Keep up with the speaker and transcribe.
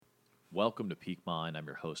Welcome to Peak Mind. I'm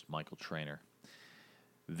your host, Michael Trainer.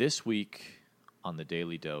 This week on the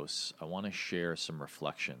Daily Dose, I want to share some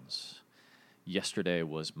reflections. Yesterday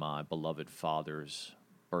was my beloved father's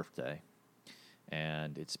birthday,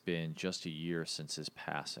 and it's been just a year since his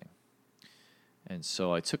passing. And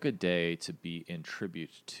so I took a day to be in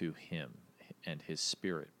tribute to him and his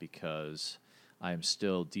spirit because I am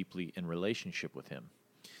still deeply in relationship with him,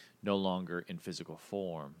 no longer in physical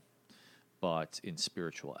form, but in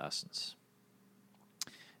spiritual essence.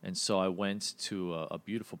 And so I went to a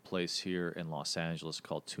beautiful place here in Los Angeles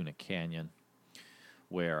called Tuna Canyon,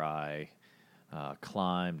 where I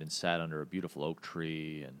climbed and sat under a beautiful oak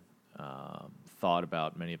tree and thought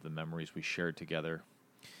about many of the memories we shared together.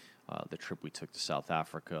 The trip we took to South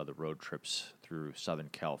Africa, the road trips through Southern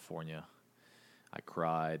California. I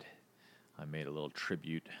cried. I made a little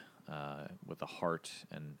tribute with a heart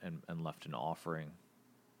and left an offering.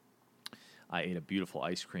 I ate a beautiful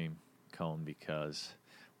ice cream cone because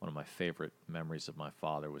one of my favorite memories of my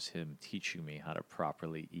father was him teaching me how to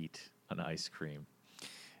properly eat an ice cream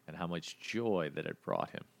and how much joy that it brought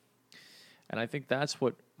him. And I think that's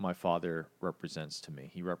what my father represents to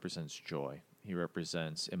me. He represents joy. He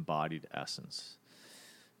represents embodied essence.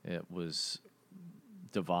 It was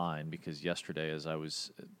divine because yesterday as I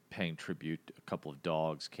was paying tribute, a couple of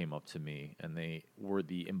dogs came up to me and they were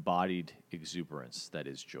the embodied exuberance that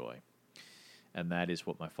is joy. And that is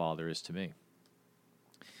what my father is to me.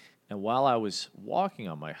 And while I was walking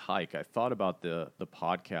on my hike, I thought about the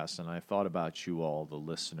podcast and I thought about you all, the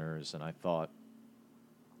listeners, and I thought,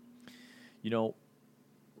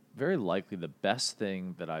 very likely the best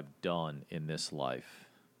thing that I've done in this life,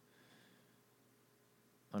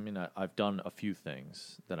 I've done a few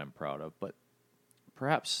things that I'm proud of, but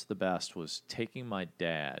perhaps the best was taking my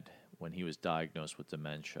dad when he was diagnosed with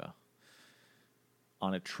dementia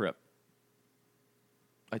on a trip.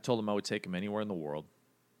 I told him I would take him anywhere in the world,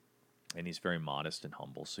 and he's very modest and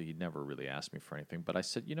humble, so he'd never really ask me for anything. But I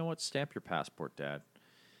said, you know what, stamp your passport, Dad.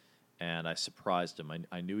 And I surprised him.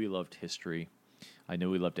 I knew he loved history. I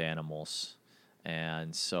knew he loved animals.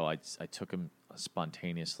 And so I took him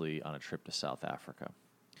spontaneously on a trip to South Africa.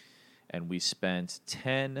 And we spent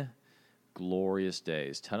 10 glorious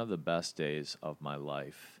days, 10 of the best days of my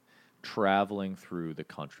life, traveling through the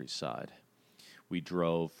countryside. We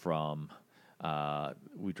drove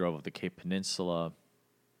up the Cape Peninsula,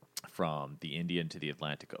 from the Indian to the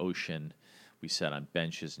Atlantic Ocean. We sat on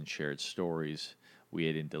benches and shared stories. We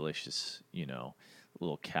ate in delicious,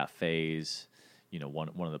 little cafes.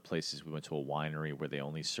 One of the places we went to a winery where they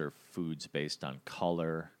only serve foods based on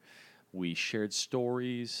color. We shared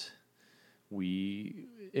stories. We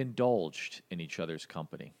indulged in each other's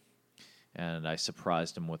company. And I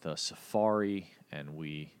surprised him with a safari, and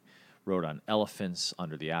we rode on elephants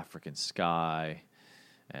under the African sky,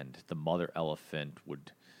 and the mother elephant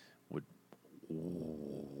would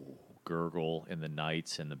gurgle in the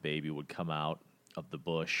nights, and the baby would come out of the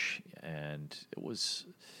bush, and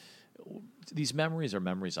these memories are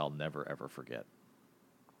memories I'll never, ever forget.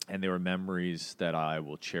 And they were memories that I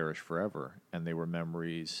will cherish forever, and they were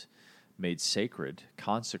memories made sacred,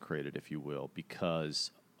 consecrated, if you will, because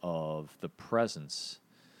of the presence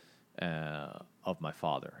of my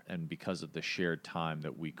father and because of the shared time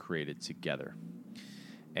that we created together.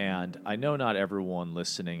 And I know not everyone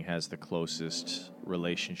listening has the closest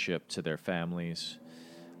relationship to their families.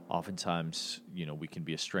 Oftentimes, we can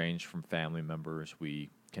be estranged from family members. We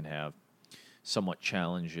can have somewhat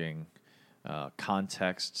challenging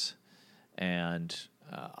contexts. And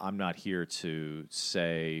I'm not here to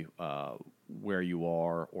say where you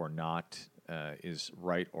are or not is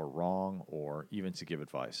right or wrong, or even to give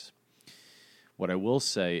advice. What I will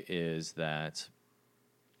say is that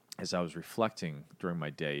as I was reflecting during my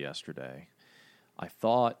day yesterday, I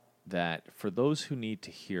thought that for those who need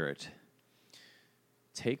to hear it,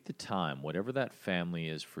 take the time, whatever that family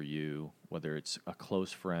is for you, whether it's a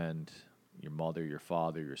close friend, your mother, your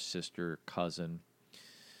father, your sister, cousin.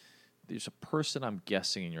 There's a person, I'm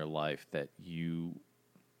guessing, in your life that you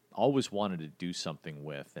always wanted to do something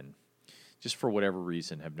with and just for whatever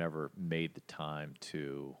reason have never made the time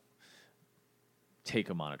to take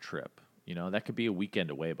them on a trip. That could be a weekend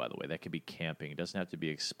away, by the way. That could be camping. It doesn't have to be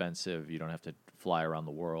expensive. You don't have to fly around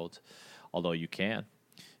the world, although you can.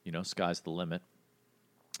 Sky's the limit.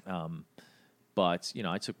 But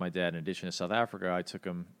I took my dad, in addition to South Africa, I took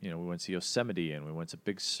him, we went to Yosemite and we went to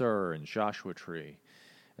Big Sur and Joshua Tree.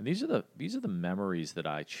 And these are the memories that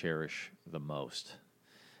I cherish the most.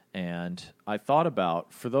 And I thought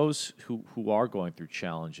about, for those who are going through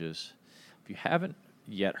challenges, if you haven't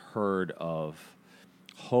yet heard of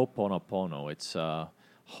Ho'oponopono, it's a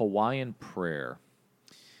Hawaiian prayer.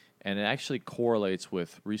 And it actually correlates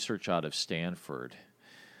with research out of Stanford,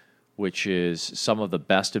 which is some of the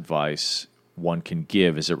best advice one can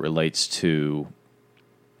give as it relates to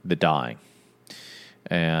the dying.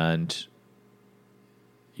 And,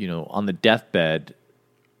 on the deathbed,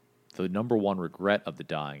 the number one regret of the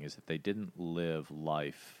dying is that they didn't live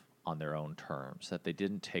life on their own terms, that they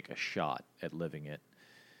didn't take a shot at living it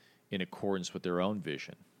in accordance with their own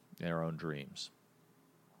vision, their own dreams.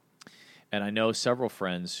 And I know several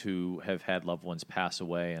friends who have had loved ones pass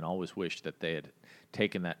away and always wished that they had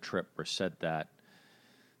taken that trip or said that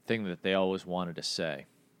thing that they always wanted to say.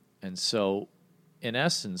 And so, in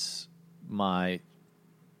essence, my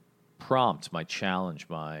prompt, my challenge,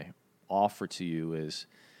 my offer to you is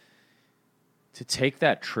to take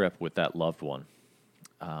that trip with that loved one,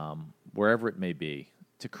 wherever it may be,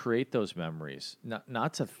 to create those memories,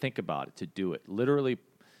 not to think about it, to do it. Literally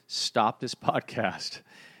stop this podcast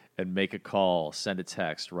and make a call, send a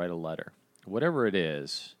text, write a letter. Whatever it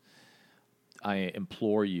is, I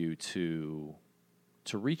implore you to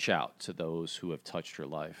reach out to those who have touched your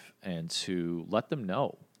life and to let them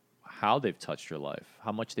know how they've touched your life,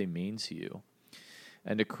 how much they mean to you,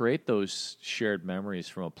 and to create those shared memories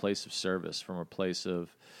from a place of service, from a place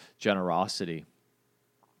of generosity.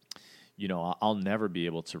 I'll never be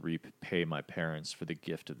able to repay my parents for the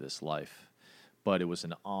gift of this life, but it was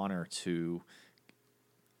an honor to,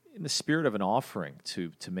 in the spirit of an offering,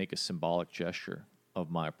 to make a symbolic gesture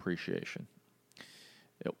of my appreciation.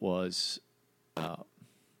 It was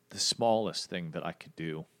the smallest thing that I could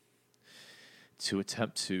do to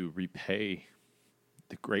attempt to repay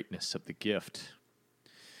the greatness of the gift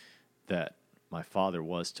that my father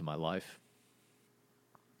was to my life.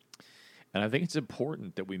 And I think it's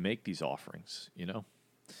important that we make these offerings, In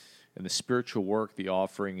the spiritual work, the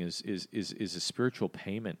offering is a spiritual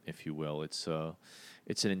payment, if you will. It's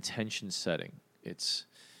an intention setting. It's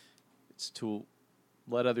to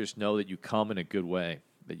let others know that you come in a good way,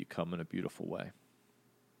 that you come in a beautiful way.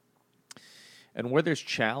 And where there's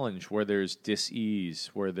challenge, where there's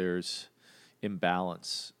dis-ease, where there's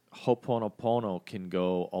imbalance, Ho'oponopono can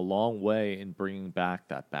go a long way in bringing back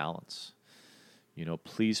that balance.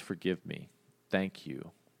 Please forgive me. Thank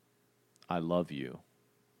you. I love you.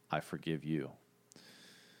 I forgive you.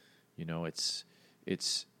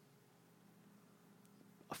 It's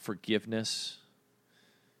a forgiveness,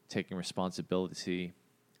 taking responsibility,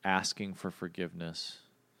 asking for forgiveness,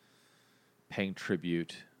 paying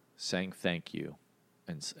tribute, saying thank you,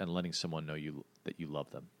 and letting someone know that you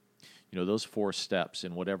love them. Those 4 steps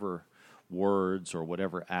in whatever words or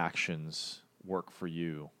whatever actions work for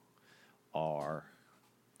you are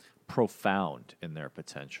profound in their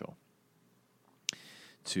potential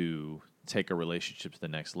to take a relationship to the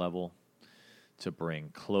next level, to bring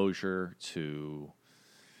closure, to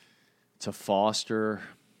foster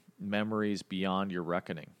memories beyond your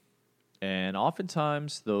reckoning. And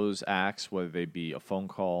oftentimes those acts, whether they be a phone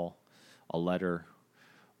call, a letter,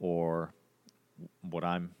 or what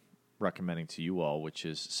I'm recommending to you all, which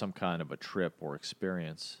is some kind of a trip or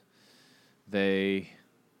experience, they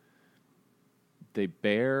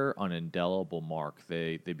bear an indelible mark.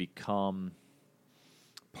 They become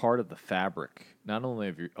part of the fabric, not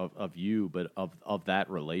only of you, but of that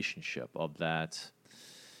relationship, of that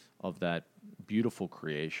beautiful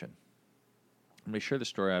creation. I'm going to share the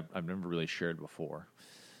story I've never really shared before.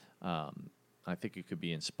 I think it could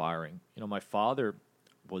be inspiring. My father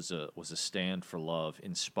was a stand for love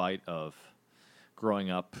in spite of growing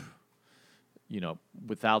up,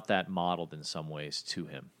 without that modeled in some ways to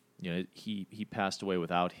him. He passed away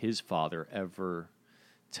without his father ever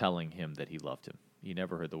telling him that he loved him. He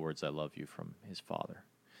never heard the words "I love you" from his father.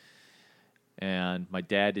 And my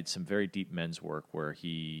dad did some very deep men's work where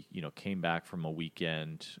he, came back from a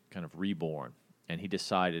weekend kind of reborn, and he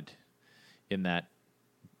decided in that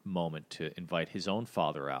moment to invite his own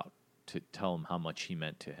father out to tell him how much he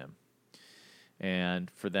meant to him.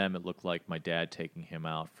 And for them, it looked like my dad taking him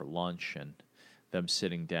out for lunch and them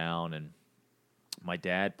sitting down, and my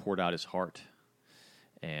dad poured out his heart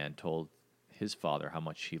and told his father how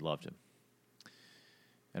much he loved him.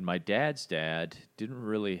 And my dad's dad didn't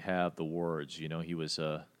really have the words. He was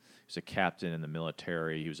a captain in the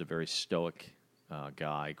military. He was a very stoic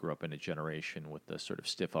guy. Grew up in a generation with the sort of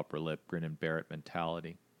stiff upper lip, grin and bear it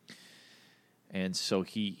mentality. And so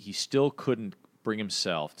he still couldn't bring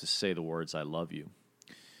himself to say the words "I love you."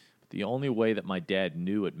 But the only way that my dad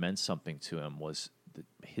knew it meant something to him was that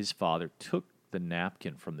his father took the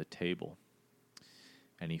napkin from the table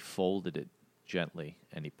and he folded it gently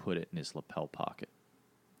and he put it in his lapel pocket.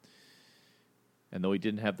 And though he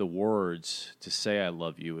didn't have the words to say "I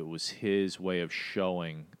love you," it was his way of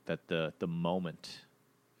showing that the moment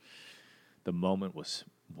the moment was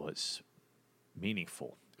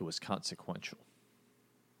meaningful. It was consequential.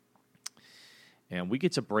 And we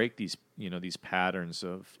get to break these patterns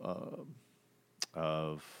of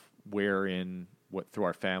wherein what through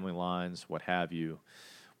our family lines, what have you,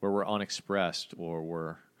 where we're unexpressed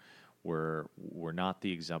or we're not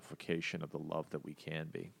the exemplification of the love that we can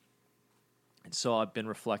be. And so I've been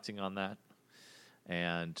reflecting on that,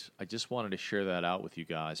 and I just wanted to share that out with you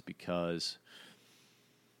guys because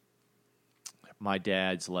my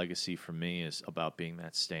dad's legacy for me is about being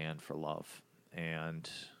that stand for love. And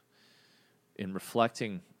in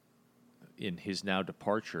reflecting in his now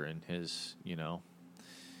departure, in his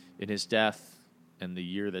death, and the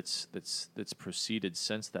year that's proceeded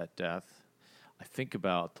since that death, I think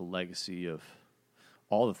about the legacy of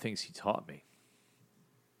all the things he taught me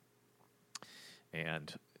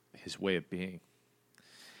and his way of being.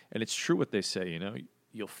 And it's true what they say,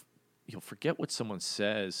 you'll forget what someone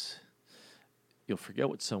says, you'll forget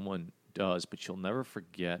what someone does, but you'll never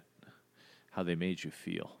forget how they made you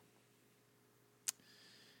feel.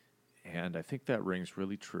 And I think that rings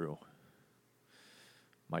really true.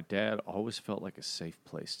 My dad always felt like a safe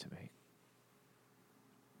place to me.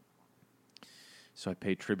 So I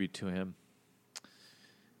pay tribute to him.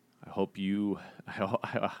 I hope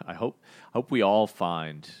we all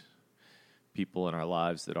find people in our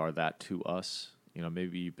lives that are that to us.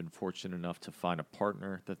 Maybe you've been fortunate enough to find a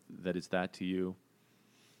partner that is that to you.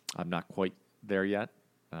 I'm not quite there yet,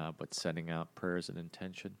 but sending out prayers and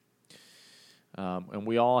intention. And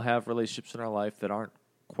we all have relationships in our life that aren't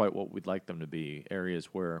quite what we'd like them to be,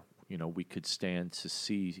 areas where, we could stand to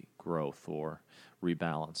see growth or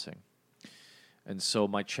rebalancing. And so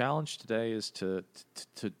my challenge today is to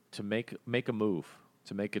make a move,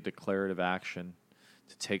 to make a declarative action,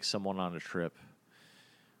 to take someone on a trip,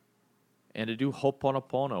 and to do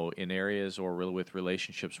ho'oponopono in areas or with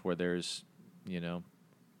relationships where there's,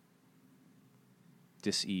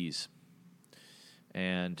 dis-ease,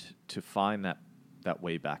 and to find that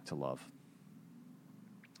way back to love.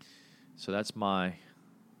 So that's my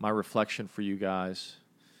reflection for you guys.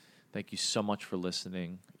 Thank you so much for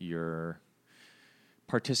listening. Your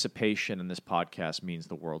participation in this podcast means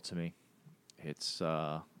the world to me. It's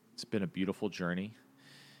been a beautiful journey,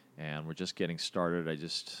 and we're just getting started. I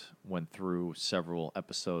just went through several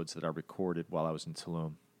episodes that I recorded while I was in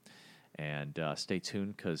Tulum, and stay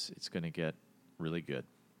tuned because it's going to get really good.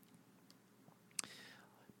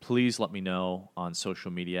 Please let me know on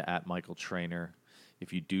social media at Michael Trainer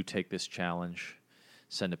if you do take this challenge.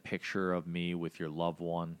 Send a picture of me with your loved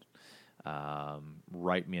one.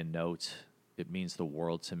 Write me a note. It means the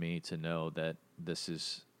world to me to know that this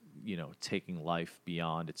is, taking life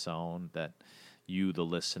beyond its own, that you, the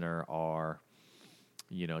listener, are,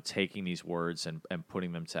 taking these words and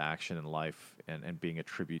putting them to action in life and being a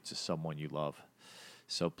tribute to someone you love.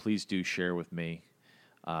 So please do share with me.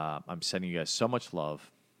 I'm sending you guys so much love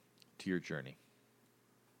to your journey.